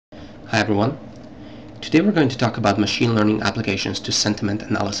Hi everyone. Today we're going to talk about machine learning applications to sentiment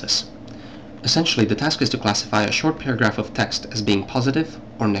analysis. Essentially, the task is to classify a short paragraph of text as being positive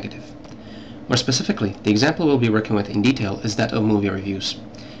or negative. More specifically, the example we'll be working with in detail is that of movie reviews,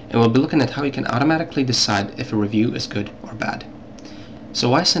 and we'll be looking at how you can automatically decide if a review is good or bad. So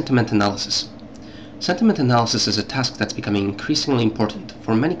why sentiment analysis? Sentiment analysis is a task that's becoming increasingly important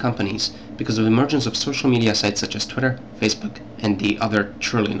for many companies because of the emergence of social media sites such as Twitter, Facebook, and the other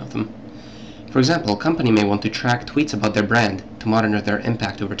trillion of them. For example, a company may want to track tweets about their brand to monitor their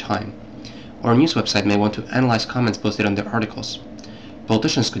impact over time. Or a news website may want to analyze comments posted on their articles.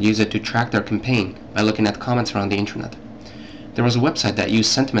 Politicians could use it to track their campaign by looking at comments around the internet. There was a website that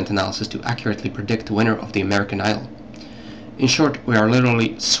used sentiment analysis to accurately predict the winner of the American Idol. In short, we are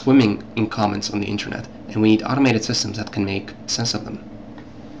literally swimming in comments on the internet, and we need automated systems that can make sense of them.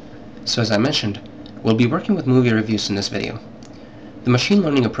 So as I mentioned, we'll be working with movie reviews in this video. The machine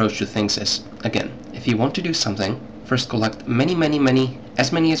learning approach to things is, again, if you want to do something, first collect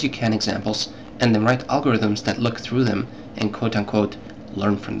as many as you can examples, and then write algorithms that look through them and quote-unquote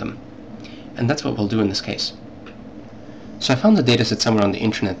learn from them. And that's what we'll do in this case. So I found a dataset somewhere on the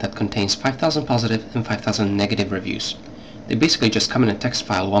internet that contains 5,000 positive and 5,000 negative reviews. They basically just come in a text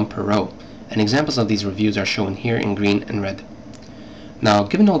file, one per row, and examples of these reviews are shown here in green and red. Now,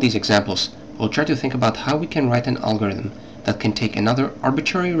 given all these examples, we'll try to think about how we can write an algorithm that can take another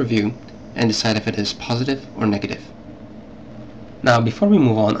arbitrary review and decide if it is positive or negative. Now, before we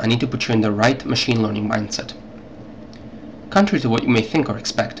move on, I need to put you in the right machine learning mindset. Contrary to what you may think or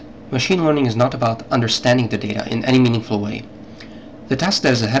expect, machine learning is not about understanding the data in any meaningful way. The task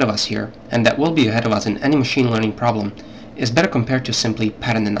that is ahead of us here, and that will be ahead of us in any machine learning problem, is better compared to simply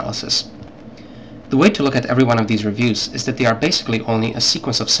pattern analysis. The way to look at every one of these reviews is that they are basically only a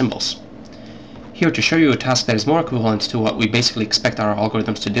sequence of symbols. Here, to show you a task that is more equivalent to what we basically expect our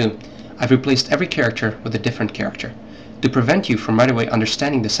algorithms to do, I've replaced every character with a different character, to prevent you from right away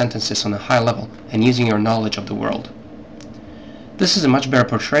understanding the sentences on a high level and using your knowledge of the world. This is a much better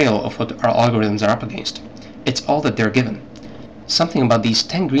portrayal of what our algorithms are up against. It's all that they're given. Something about these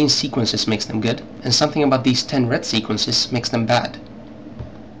 10 green sequences makes them good, and something about these 10 red sequences makes them bad.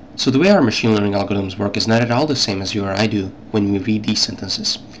 So the way our machine learning algorithms work is not at all the same as you or I do when we read these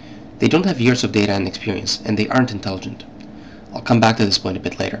sentences. They don't have years of data and experience, and they aren't intelligent. I'll come back to this point a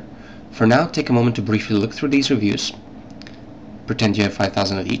bit later. For now, take a moment to briefly look through these reviews. Pretend you have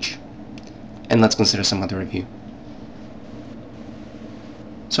 5,000 of each. And let's consider some other review.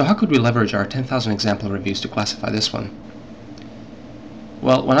 So how could we leverage our 10,000 example reviews to classify this one?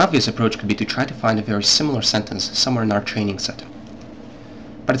 Well, one obvious approach could be to try to find a very similar sentence somewhere in our training set.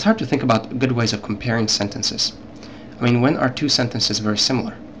 But it's hard to think about good ways of comparing sentences. I mean, when are two sentences very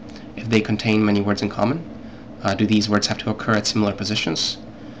similar? If they contain many words in common? Do these words have to occur at similar positions?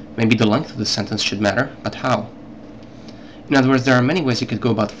 Maybe the length of the sentence should matter, but how? In other words, there are many ways you could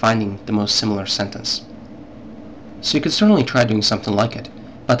go about finding the most similar sentence. So you could certainly try doing something like it,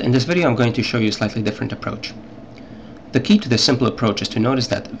 but in this video I'm going to show you a slightly different approach. The key to this simple approach is to notice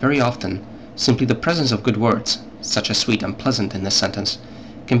that, very often, simply the presence of good words, such as sweet and pleasant in this sentence,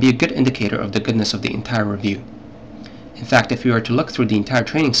 can be a good indicator of the goodness of the entire review. In fact, if you were to look through the entire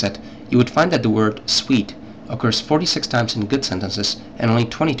training set, you would find that the word sweet occurs 46 times in good sentences and only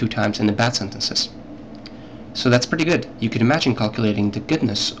 22 times in the bad sentences. So that's pretty good. You could imagine calculating the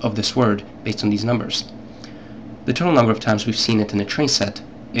goodness of this word based on these numbers. The total number of times we've seen it in a train set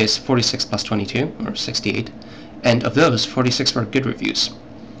is 46 plus 22, or 68, and of those, 46 were good reviews.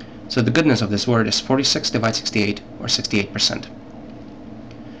 So the goodness of this word is 46 divided 68, or 68%.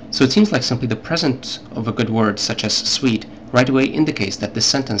 So it seems like simply the presence of a good word such as sweet right away indicates that this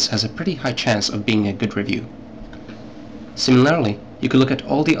sentence has a pretty high chance of being a good review. Similarly, you could look at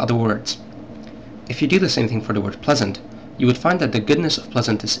all the other words. If you do the same thing for the word pleasant, you would find that the goodness of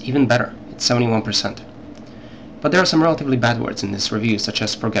pleasant is even better, it's 71%. But there are some relatively bad words in this review, such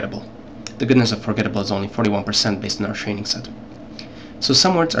as forgettable. The goodness of forgettable is only 41% based on our training set. So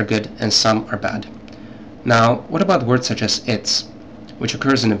some words are good and some are bad. Now, what about words such as its, which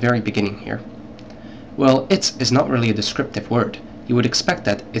occurs in the very beginning here? Well, its is not really a descriptive word. You would expect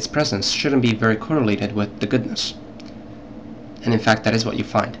that its presence shouldn't be very correlated with the goodness. And in fact, that is what you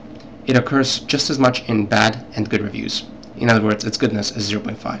find. It occurs just as much in bad and good reviews. In other words, its goodness is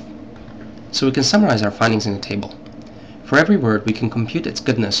 0.5. So we can summarize our findings in a table. For every word, we can compute its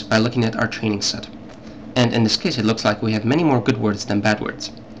goodness by looking at our training set. And in this case, it looks like we have many more good words than bad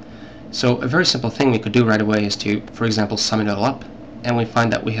words. So a very simple thing we could do right away is to, for example, sum it all up, and we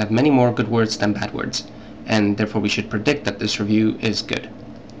find that we have many more good words than bad words, and therefore we should predict that this review is good.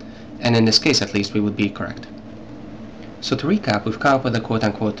 And in this case, at least, we would be correct. So to recap, we've come up with a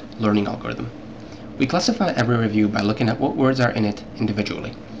quote-unquote learning algorithm. We classify every review by looking at what words are in it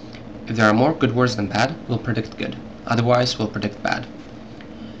individually. If there are more good words than bad, we'll predict good. Otherwise, we'll predict bad.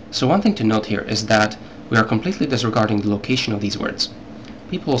 So one thing to note here is that we are completely disregarding the location of these words.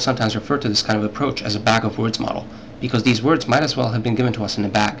 People will sometimes refer to this kind of approach as a bag of words model, because these words might as well have been given to us in a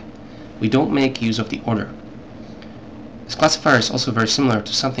bag. We don't make use of the order. This classifier is also very similar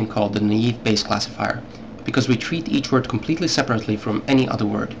to something called the Naive Bayes Classifier, because we treat each word completely separately from any other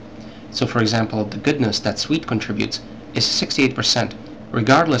word. So for example, the goodness that sweet contributes is 68%,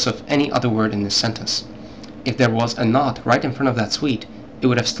 regardless of any other word in this sentence. If there was a not right in front of that sweet, it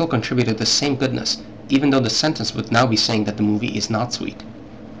would have still contributed the same goodness, even though the sentence would now be saying that the movie is not sweet.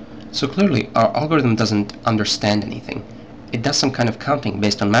 So clearly, our algorithm doesn't understand anything. It does some kind of counting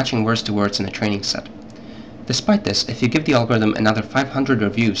based on matching words to words in a training set. Despite this, if you give the algorithm another 500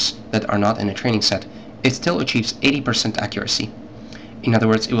 reviews that are not in a training set, it still achieves 80% accuracy. In other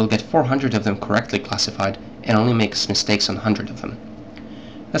words, it will get 400 of them correctly classified and only makes mistakes on 100 of them.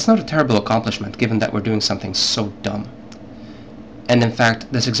 That's not a terrible accomplishment given that we're doing something so dumb. And in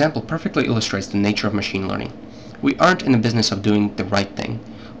fact, this example perfectly illustrates the nature of machine learning. We aren't in the business of doing the right thing.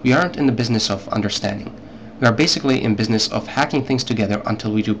 We aren't in the business of understanding. We are basically in business of hacking things together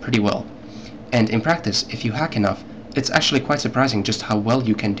until we do pretty well. And in practice, if you hack enough, it's actually quite surprising just how well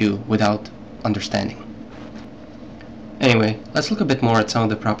you can do without understanding. Anyway, let's look a bit more at some of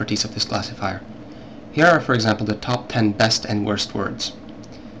the properties of this classifier. Here are, for example, the top 10 best and worst words.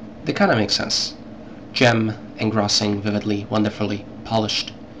 They kind of make sense. Gem, engrossing, vividly, wonderfully,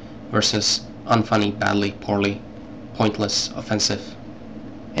 polished, versus unfunny, badly, poorly, pointless, offensive.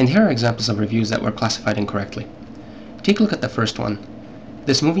 And here are examples of reviews that were classified incorrectly. Take a look at the first one.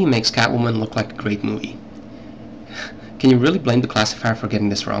 This movie makes Catwoman look like a great movie. Can you really blame the classifier for getting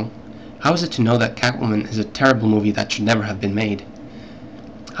this wrong? How is it to know that Catwoman is a terrible movie that should never have been made?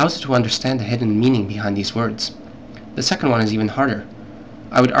 How is it to understand the hidden meaning behind these words? The second one is even harder.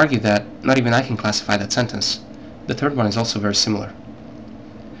 I would argue that not even I can classify that sentence. The third one is also very similar.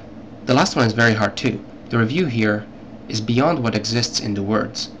 The last one is very hard too. The review here is beyond what exists in the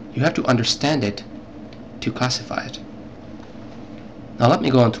words. You have to understand it to classify it. Now let me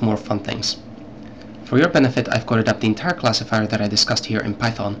go on to more fun things. For your benefit, I've coded up the entire classifier that I discussed here in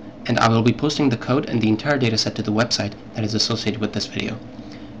Python, and I will be posting the code and the entire dataset to the website that is associated with this video.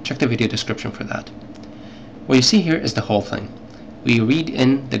 Check the video description for that. What you see here is the whole thing. We read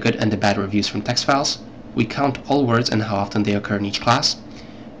in the good and the bad reviews from text files, we count all words and how often they occur in each class,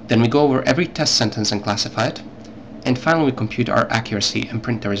 then we go over every test sentence and classify it, and finally we compute our accuracy and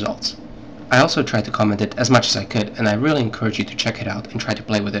print the results. I also tried to comment it as much as I could, and I really encourage you to check it out and try to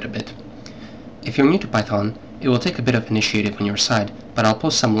play with it a bit. If you're new to Python, it will take a bit of initiative on your side, but I'll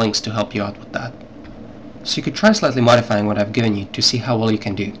post some links to help you out with that. So you could try slightly modifying what I've given you to see how well you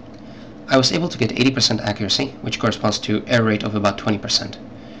can do. I was able to get 80% accuracy, which corresponds to error rate of about 20%.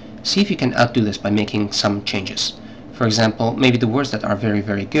 See if you can outdo this by making some changes. For example, maybe the words that are very,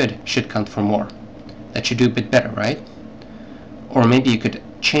 very good should count for more. That should do a bit better, right? Or maybe you could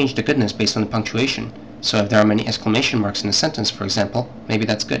change the goodness based on the punctuation. So if there are many exclamation marks in a sentence, for example, maybe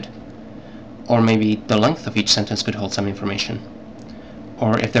that's good. Or maybe the length of each sentence could hold some information.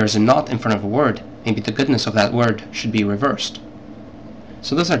 Or if there is a not in front of a word, maybe the goodness of that word should be reversed.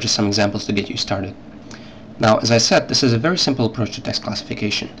 So those are just some examples to get you started. Now, as I said, this is a very simple approach to text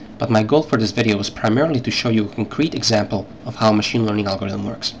classification, but my goal for this video was primarily to show you a concrete example of how a machine learning algorithm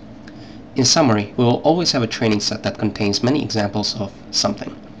works. In summary, we will always have a training set that contains many examples of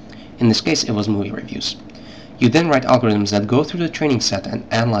something. In this case, it was movie reviews. You then write algorithms that go through the training set and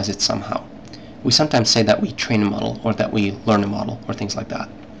analyze it somehow. We sometimes say that we train a model, or that we learn a model, or things like that.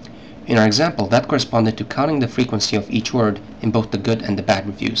 In our example, that corresponded to counting the frequency of each word in both the good and the bad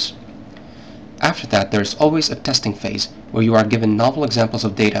reviews. After that, there is always a testing phase, where you are given novel examples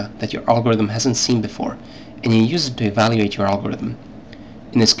of data that your algorithm hasn't seen before, and you use it to evaluate your algorithm.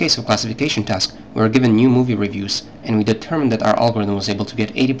 In this case of classification task, we were given new movie reviews, and we determined that our algorithm was able to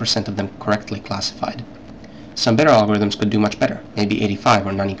get 80% of them correctly classified. Some better algorithms could do much better, maybe 85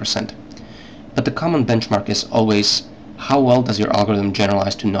 or 90%. But the common benchmark is always, how well does your algorithm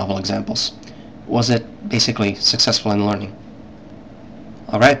generalize to novel examples? Was it basically successful in learning?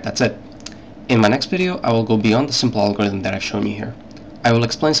 Alright, that's it. In my next video, I will go beyond the simple algorithm that I've shown you here. I will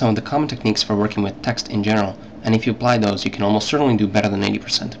explain some of the common techniques for working with text in general, and if you apply those, you can almost certainly do better than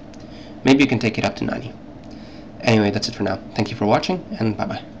 80%. Maybe you can take it up to 90%. Anyway, that's it for now. Thank you for watching, and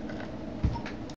bye-bye.